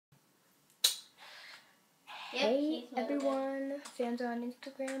Hey everyone, fans on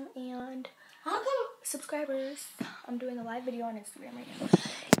Instagram and subscribers. I'm doing a live video on Instagram right now.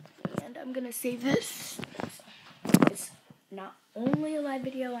 And I'm gonna save this. It's not only a live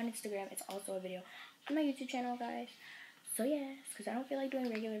video on Instagram, it's also a video on my YouTube channel, guys. So yes, because I don't feel like doing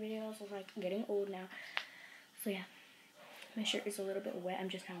regular videos. I'm like getting old now. So yeah, my shirt is a little bit wet. I'm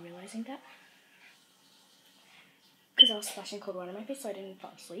just now realizing that. Because I was splashing cold water on my face so I didn't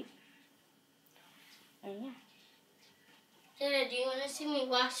fall asleep. And yeah. Jayda, do you want to see me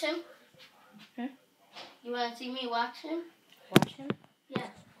wash him? You want to see me wash him? Wash him? Yeah.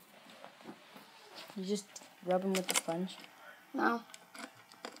 You just rub him with the sponge? No.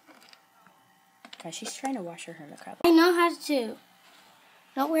 Guys, she's trying to wash her hermit crab. I know how to.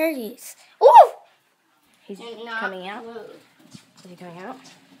 Don't wear these. Ooh! He's coming out. Is he coming out?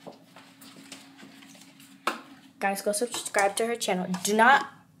 Guys, go subscribe to her channel. Do not...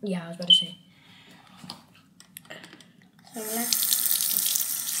 Yeah, I was about to say. Warm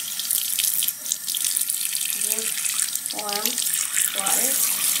water.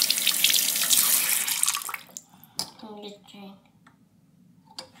 I'm just drink.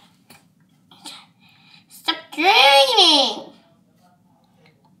 Stop draining!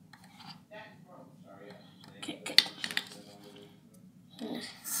 Good.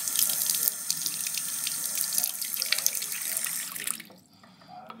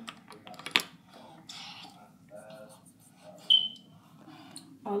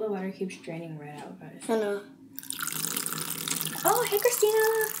 All the water keeps draining right out, guys. I know. Oh, hey, Christina.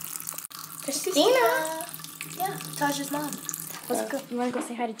 Yeah, Taj's mom. Let's go. You want to go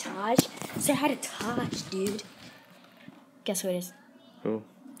say hi to Taj? Say hi to Taj, dude. Guess who it is? Who?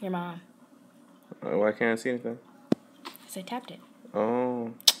 Your mom. Why can't I see anything? Because I tapped it.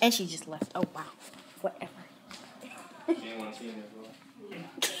 Oh. And she just left. Oh, wow. Whatever. She didn't want to see me as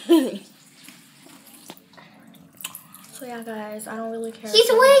well. So yeah, guys, I don't really care. He's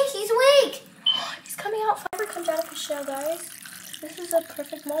awake! He's awake! He's coming out. Fiber comes out of his shell, guys. This is a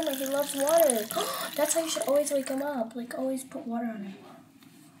perfect moment. He loves water. That's how you should always wake him up. Like, always put water on him.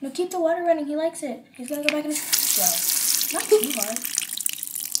 No, keep the water running. He likes it. He's gonna go back in his shell. Not too hard.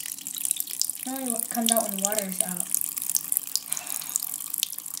 It only comes out when the water is out.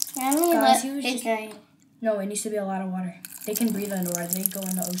 Guys, he was just... No, it needs to be a lot of water. They can breathe underwater. They go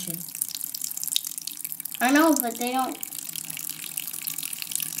in the ocean. I know, but they don't.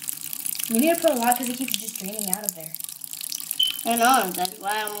 You need to put a lot because it keeps just draining out of there. I know, that's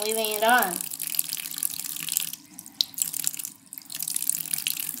why I'm leaving it on.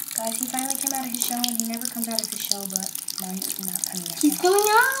 Guys, he finally came out of his shell, and he never comes out of his shell, but now he's not coming out. He's coming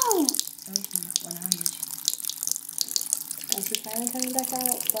out! No, he's not. Well, now he is. Guys, he's finally coming back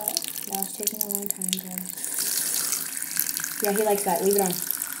out, but now it's taking a long time, guys. Yeah, he likes that. Leave it on.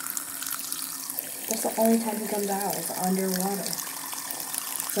 That's the only time he comes out, is underwater.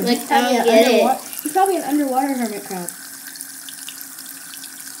 So like, I don't get it. He's probably an underwater hermit crab.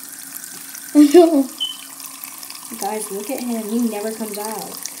 Guys, look at him. He never comes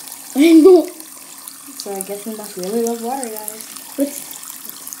out. I know. So I guess he must really love water, guys. Let's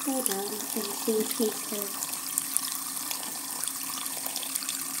go down and see if he's good.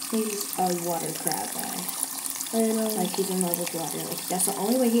 He's a water crab, guys. I know. Like, he's in love with water. Like, that's the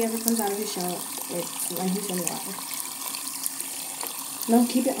only way he ever comes out of his shell. It's when he's in water. No,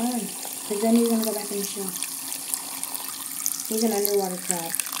 keep it on. Because then he's going to go back in his shell. He's an underwater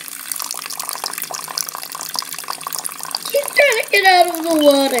crab. He's trying to get out of the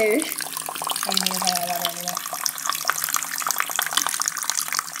water. And he doesn't want water anymore.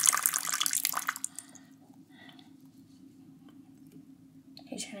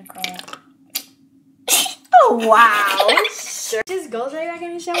 He's trying to crawl out. Oh, wow. Sure. Just goes right back in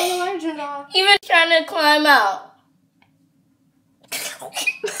his shell when the water turns off. He was trying to climb out.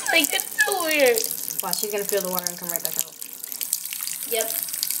 Like, it's so weird. Watch, he's going to feel the water and come right back out. Yep.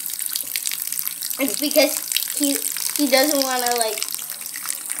 It's because he doesn't want to, like,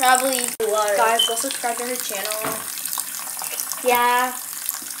 probably water. Guys, go subscribe to her channel. Yeah.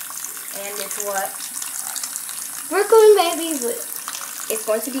 And it's what? Brooklynn Baby Boo. It's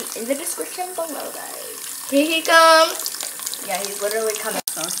going to be in the description below, guys. Here he comes. Yeah, he's literally coming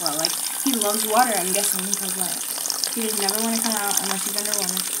so slow. Like, he loves water, I'm guessing, because, like, he does never want to come out unless he's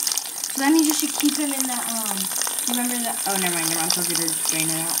underwater. So that means you should keep him in that, remember that? Oh, never mind, your mom told you to drain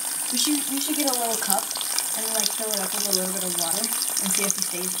it out. You should get a little cup and, like, fill it up with a little bit of water and see if he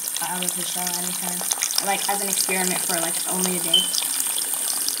stays out of his shell anytime. Like, as an experiment for, like, only a day.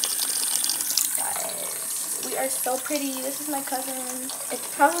 Guys, we are so pretty. This is my cousin.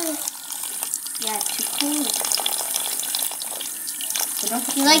 It's probably... Yeah, too cool. So don't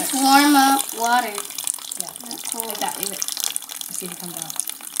He likes warm up water. Yeah. That's cool. Like that, leave it. Let's see if he comes out.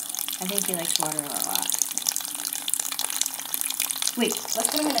 I think he likes water a lot. Wait, let's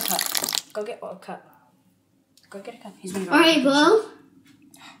put him in a cup. Go get a cup. Go get a cup. He's gonna go. Alright, Bo.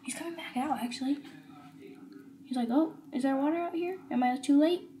 He's coming back out, actually. He's like, oh, is there water out here? Am I too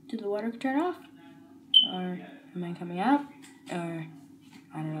late? Did the water turn off? Or am I coming out? Or,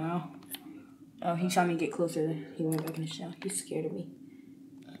 I don't know. Oh, he saw me get closer. He went back in his shell. He's scared of me.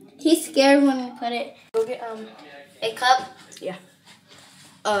 He's scared when we put it. Go get, A cup? yeah.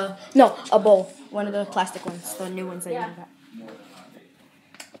 No, a bowl. One of the plastic ones. The new ones that you got.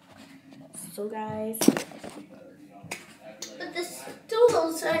 So, guys. But the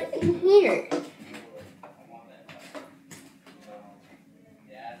stools are in here.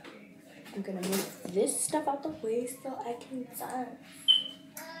 I'm gonna move this stuff out the way so I can dance.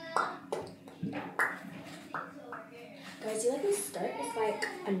 Guys, you like this skirt? It's like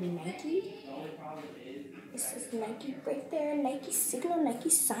a Nike. It says Nike right there. Nike signal, Nike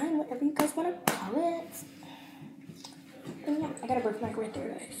sign, whatever you guys want to call it. And yeah, I got a birthmark right there,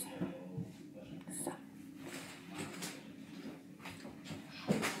 guys. So.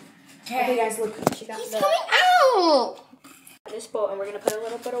 Okay, guys, look. She got He's coming out. this bowl, and we're gonna put a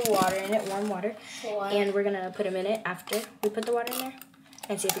little bit of water in it, warm water, and we're gonna put him in it after we put the water in there,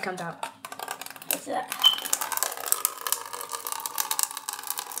 and see if he comes out. What's that?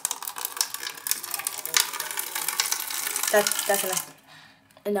 That's enough.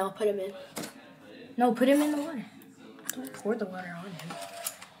 And now put him in. No, put him in the water. Don't pour the water on him.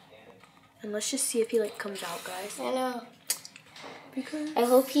 And let's just see if he like comes out, guys. I know. Because I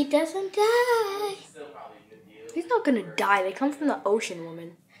hope he doesn't die. he's not gonna die. They come from the ocean,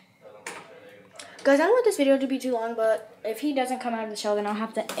 woman. Guys, I don't want this video to be too long, but if he doesn't come out of the shell, then I'll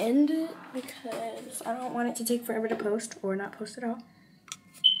have to end it because I don't want it to take forever to post or not post at all.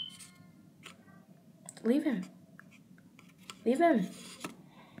 Leave him. Leave him.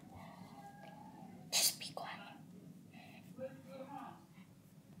 Just be quiet.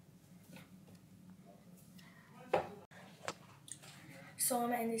 So I'm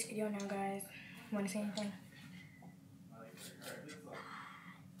gonna end this video now, guys. Want to say anything?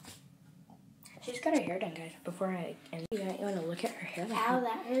 She just got her hair done, guys. Before I end, you want to look at her hair? Ow,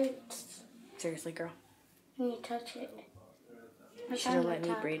 that hurts. Seriously, girl. When you touch it. She should have let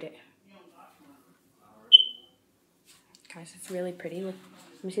me braid it. Guys, it's really pretty. Look,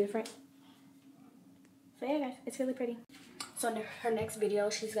 let me see the front. So yeah, guys, it's really pretty. So in her next video,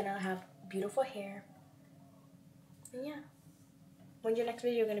 she's gonna have beautiful hair. And yeah. When's your next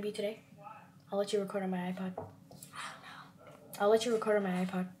video gonna be today? I'll let you record on my iPod. I don't know. I'll let you record on my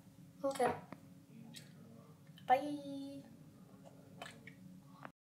iPod. Okay. Bye.